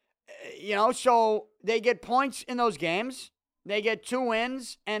 So they get points in those games. They get 2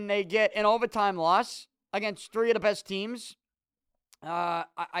 wins, and they get an overtime loss against 3 of the best teams. Do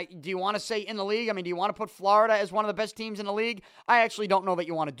you want to say in the league? I mean, do you want to put Florida as one of the best teams in the league? I actually don't know that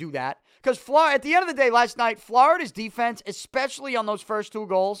you want to do that. Because at the end of the day, last night, Florida's defense, especially on those first 2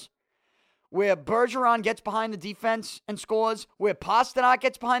 goals, where Bergeron gets behind the defense and scores, where Pasternak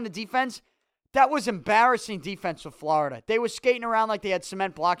gets behind the defense, that was embarrassing defense for Florida. They were skating around like they had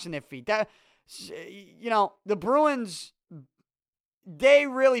cement blocks in their feet. The Bruins, they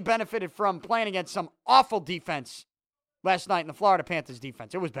really benefited from playing against some awful defense last night in the Florida Panthers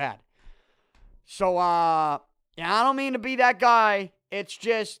defense. It was bad. So, I don't mean to be that guy. It's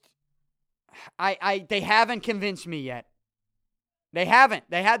just, they haven't convinced me yet. They haven't.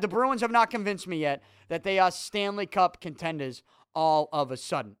 The Bruins have not convinced me yet that they are Stanley Cup contenders all of a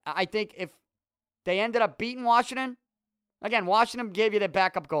sudden. I think if they ended up beating Washington, again, Washington gave you their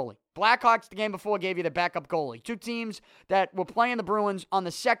backup goalie. Blackhawks the game before gave you their backup goalie. 2 teams that were playing the Bruins on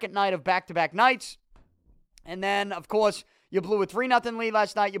the second night of back-to-back nights. And then, of course, you blew a 3-0 lead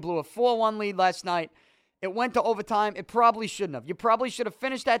last night. You blew a 4-1 lead last night. It went to overtime. It probably shouldn't have. You probably should have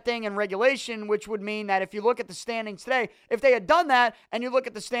finished that thing in regulation, which would mean that if you look at the standings today, if they had done that and you look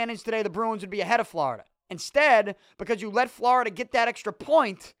at the standings today, the Bruins would be ahead of Florida. Instead, because you let Florida get that extra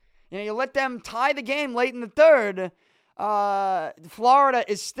point, you let them tie the game late in the third, Florida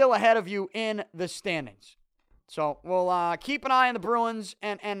is still ahead of you in the standings. So we'll keep an eye on the Bruins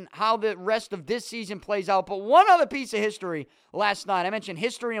and how the rest of this season plays out. But one other piece of history last night, I mentioned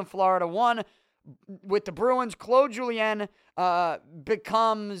history in Florida. One, with the Bruins, Claude Julien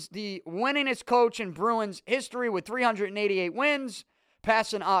becomes the winningest coach in Bruins history with 388 wins,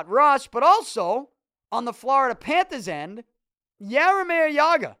 passing Art Ross. But also, on the Florida Panthers end, Jaromir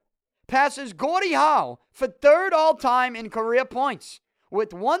Jagr passes Gordie Howe for 3rd all-time in career points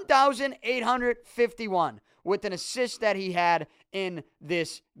with 1,851 with an assist that he had in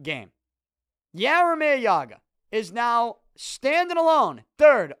this game. Jaromir Jagr is now standing alone,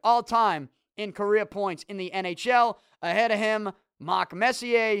 3rd all-time in career points in the NHL. Ahead of him, Marc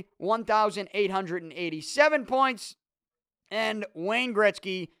Messier, 1,887 points. And Wayne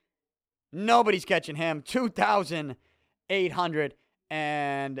Gretzky, nobody's catching him,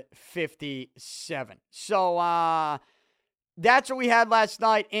 2,857. So, that's what we had last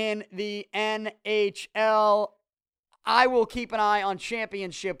night in the NHL. I will keep an eye on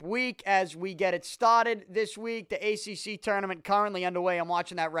championship week as we get it started this week. The ACC tournament currently underway. I'm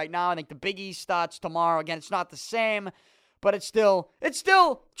watching that right now. I think the Big East starts tomorrow. Again, it's not the same, but it's still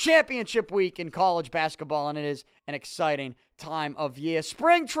championship week in college basketball, and it is an exciting time of year.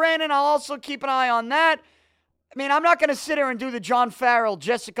 Spring training, I'll also keep an eye on that. I mean, I'm not going to sit here and do the John Farrell,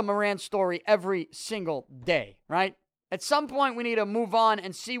 Jessica Moran story every single day, right? At some point, we need to move on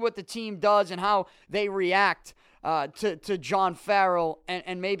and see what the team does and how they react to John Farrell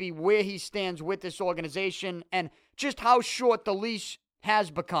and maybe where he stands with this organization and just how short the leash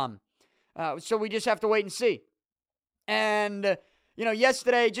has become. So we just have to wait and see. And,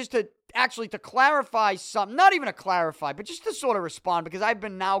 yesterday, just to clarify something, not even to clarify, but just to sort of respond, because I've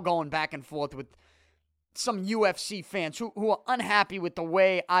been now going back and forth with some UFC fans who are unhappy with the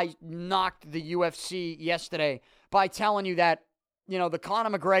way I knocked the UFC yesterday by telling you that, the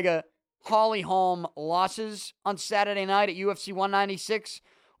Conor McGregor Holly Holm losses on Saturday night at UFC 196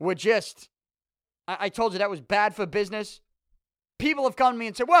 were just, I told you that was bad for business. People have come to me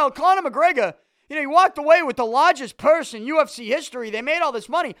and said, well, Conor McGregor, he walked away with the largest purse in UFC history. They made all this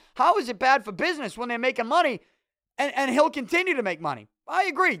money. How is it bad for business when they're making money and he'll continue to make money? I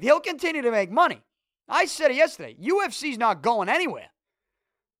agree. He'll continue to make money. I said it yesterday. UFC's not going anywhere.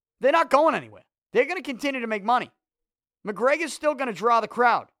 They're not going anywhere. They're going to continue to make money. McGregor's still going to draw the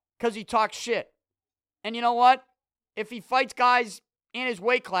crowd because he talks shit. And you know what? If he fights guys in his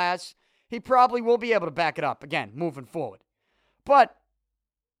weight class, he probably will be able to back it up again, moving forward. But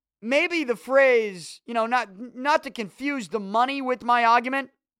maybe the phrase, not to confuse the money with my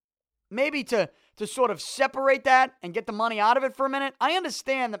argument, maybe to sort of separate that and get the money out of it for a minute. I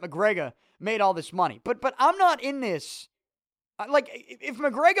understand that McGregor made all this money, but I'm not in this. Like, if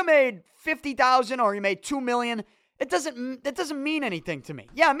McGregor made $50,000 or he made $2 million, that doesn't mean anything to me.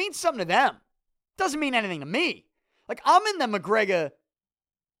 Yeah, it means something to them. It doesn't mean anything to me. Like, I'm in the McGregor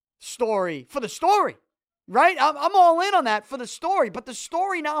story for the story, right? I'm all in on that for the story, but the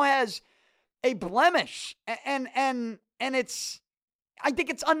story now has a blemish, and it's, I think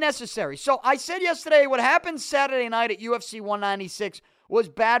it's unnecessary. So I said yesterday, what happened Saturday night at UFC 196 was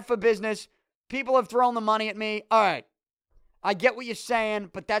bad for business. People have thrown the money at me. All right, I get what you're saying,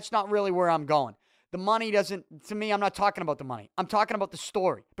 but that's not really where I'm going. The money doesn't, to me, I'm not talking about the money. I'm talking about the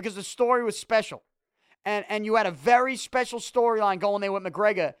story, because the story was special. And you had a very special storyline going there with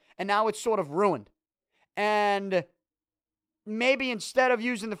McGregor, and now it's sort of ruined. And maybe instead of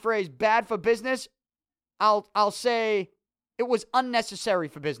using the phrase bad for business, I'll say it was unnecessary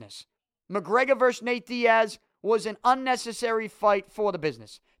for business. McGregor versus Nate Diaz was an unnecessary fight for the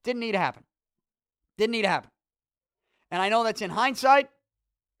business. Didn't need to happen. Didn't need to happen. And I know that's in hindsight,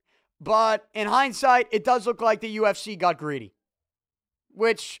 but in hindsight, it does look like the UFC got greedy,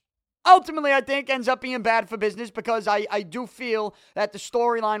 which ultimately I think ends up being bad for business, because I do feel that the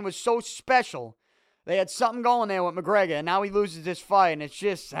storyline was so special. They had something going there with McGregor, and now he loses this fight, and it's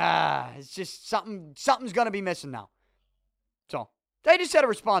just something's going to be missing now. So they just had to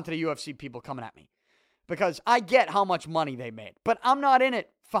respond to the UFC people coming at me, because I get how much money they made, but I'm not in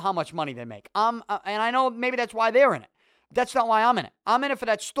it for how much money they make. And I know maybe that's why they're in it. That's not why I'm in it. I'm in it for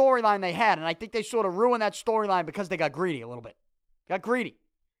that storyline they had, and I think they sort of ruined that storyline because they got greedy a little bit. Got greedy.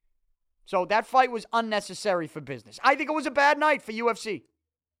 So that fight was unnecessary for business. I think it was a bad night for UFC.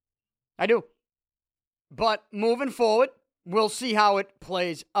 I do. But moving forward, we'll see how it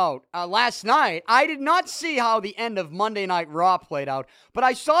plays out. Last night, I did not see how the end of Monday Night Raw played out, but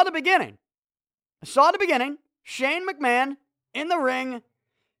I saw the beginning. Shane McMahon in the ring,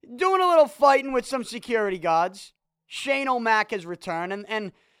 doing a little fighting with some security guards. Shane O'Mac has returned,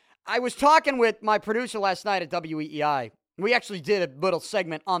 and I was talking with my producer last night at WEEI. We actually did a little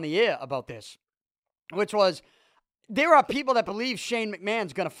segment on the air about this, which was, there are people that believe Shane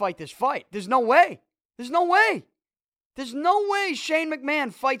McMahon's going to fight this fight. There's no way. There's no way Shane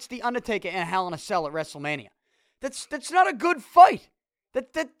McMahon fights The Undertaker in Hell in a Cell at WrestleMania. That's not a good fight.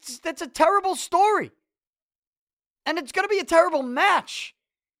 That's a terrible story. And it's going to be a terrible match.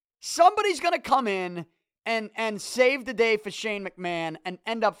 Somebody's going to come in and save the day for Shane McMahon and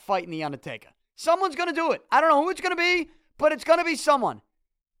end up fighting The Undertaker. Someone's going to do it. I don't know who it's going to be, but it's going to be someone.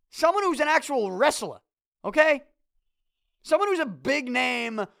 Someone who's an actual wrestler, okay? Someone who's a big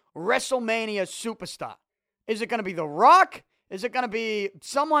name WrestleMania superstar. Is it going to be The Rock? Is it going to be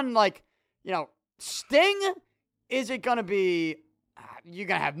someone like, Sting? Is it going to be, you're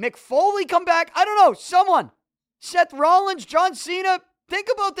going to have Mick Foley come back? I don't know. Someone. Seth Rollins, John Cena. Think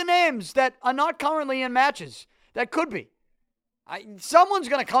about the names that are not currently in matches. That could be. Someone's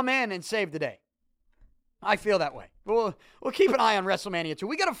going to come in and save the day. I feel that way. We'll keep an eye on WrestleMania 2.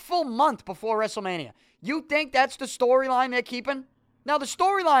 We got a full month before WrestleMania. You think that's the storyline they're keeping? Now, the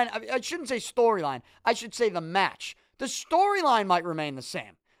storyline, I shouldn't say storyline. I should say the match. The storyline might remain the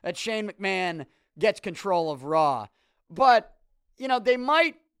same, that Shane McMahon gets control of Raw. But, they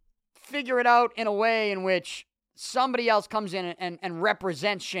might figure it out in a way in which somebody else comes in and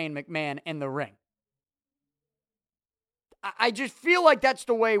represents Shane McMahon in the ring. I just feel like that's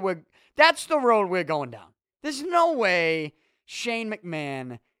the road we're going down. There's no way Shane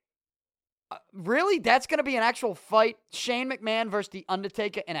McMahon, really? That's going to be an actual fight? Shane McMahon versus The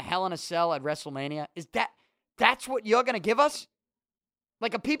Undertaker in a Hell in a Cell at WrestleMania? That's what you're going to give us?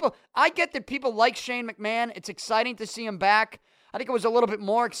 I get that people like Shane McMahon. It's exciting to see him back. I think it was a little bit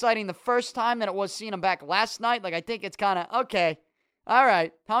more exciting the first time than it was seeing him back last night. I think it's kind of, okay, all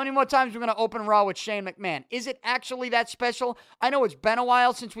right. How many more times are we going to open Raw with Shane McMahon? Is it actually that special? I know it's been a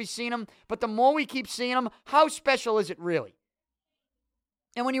while since we've seen him, but the more we keep seeing him, how special is it really?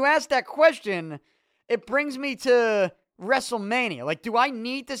 And when you ask that question, it brings me to WrestleMania. Do I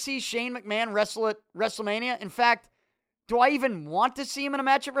need to see Shane McMahon wrestle at WrestleMania? In fact, do I even want to see him in a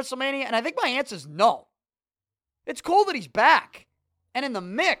match at WrestleMania? And I think my answer is no. It's cool that he's back and in the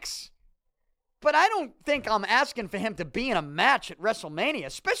mix, but I don't think I'm asking for him to be in a match at WrestleMania,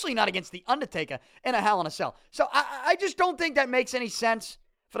 especially not against The Undertaker in a Hell in a Cell. So I just don't think that makes any sense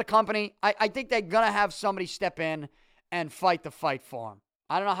for the company. I think they're going to have somebody step in and fight the fight for him.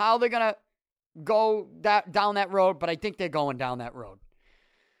 I don't know how they're going to go down that road, but I think they're going down that road.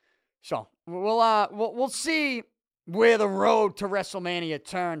 So we'll see where the road to WrestleMania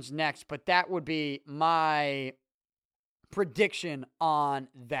turns next, but that would be my prediction on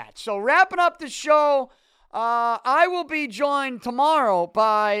that. So wrapping up the show, I will be joined tomorrow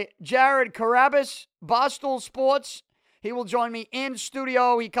by Jared Carabas, Barstool Sports. He will join me in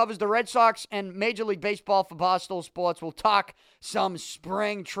studio. He covers the Red Sox and Major League Baseball for Barstool Sports. We'll talk some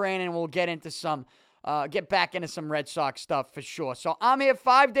spring training. We'll get into some get back into some Red Sox stuff for sure. So I'm here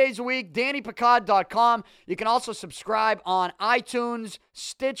 5 days a week, DannyPicard.com. You can also subscribe on iTunes,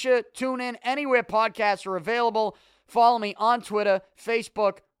 Stitcher, TuneIn, anywhere podcasts are available. Follow me on Twitter,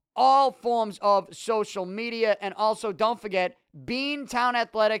 Facebook, all forms of social media. And also, don't forget, Beantown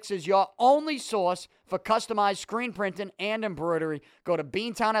Athletics is your only source for customized screen printing and embroidery. Go to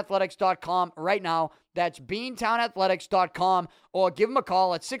beantownathletics.com right now. That's beantownathletics.com, or give them a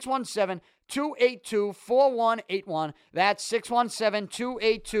call at 617-282-4181. That's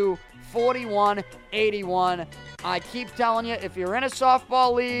 617-282-4181. I keep telling you, if you're in a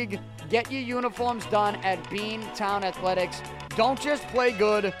softball league, get your uniforms done at Beantown Athletics. Don't just play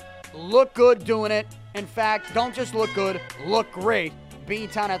good, look good doing it. In fact, don't just look good, look great.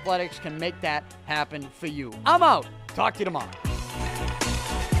 Beantown Athletics can make that happen for you. I'm out. Talk to you tomorrow.